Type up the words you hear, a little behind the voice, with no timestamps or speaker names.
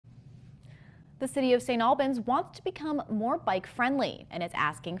The city of St. Albans wants to become more bike-friendly and is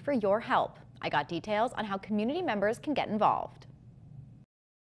asking for your help. I got details on how community members can get involved.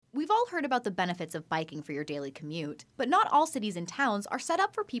 We've all heard about the benefits of biking for your daily commute, but not all cities and towns are set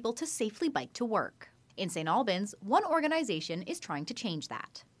up for people to safely bike to work. In St. Albans, one organization is trying to change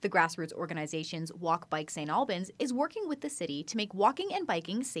that. The grassroots organization's Walk Bike St. Albans is working with the city to make walking and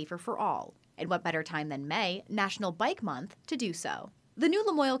biking safer for all. And what better time than May, National Bike Month, to do so? The new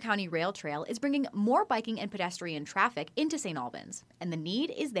Lamoille County Rail Trail is bringing more biking and pedestrian traffic into St. Albans, and the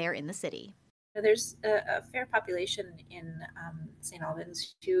need is there in the city. There's a fair population in St.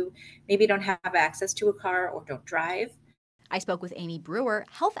 Albans who maybe don't have access to a car or don't drive. I spoke with Amy Brewer,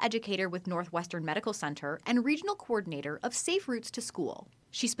 health educator with Northwestern Medical Center and regional coordinator of Safe Routes to School.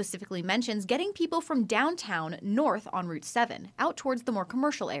 She specifically mentions getting people from downtown north on Route 7 out towards the more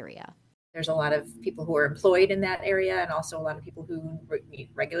commercial area. There's a lot of people who are employed in that area and also a lot of people who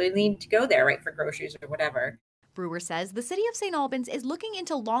regularly need to go there, right, for groceries or whatever. Brewer says the city of St. Albans is looking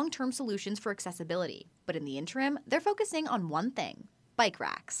into long-term solutions for accessibility, but in the interim, they're focusing on one thing: bike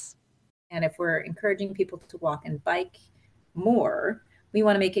racks. And if we're encouraging people to walk and bike more, we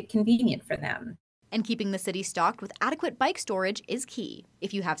want to make it convenient for them. And keeping the city stocked with adequate bike storage is key.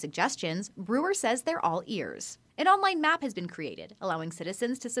 If you have suggestions, Brewer says they're all ears. An online map has been created, allowing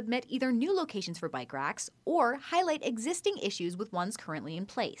citizens to submit either new locations for bike racks or highlight existing issues with ones currently in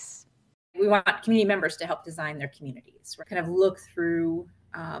place. We want community members to help design their communities. We're kind of look through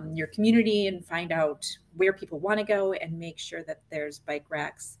your community and find out where people want to go and make sure that there's bike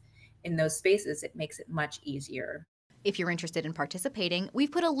racks in those spaces. It makes it much easier. If you're interested in participating,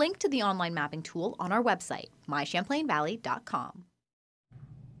 we've put a link to the online mapping tool on our website, mychamplainvalley.com.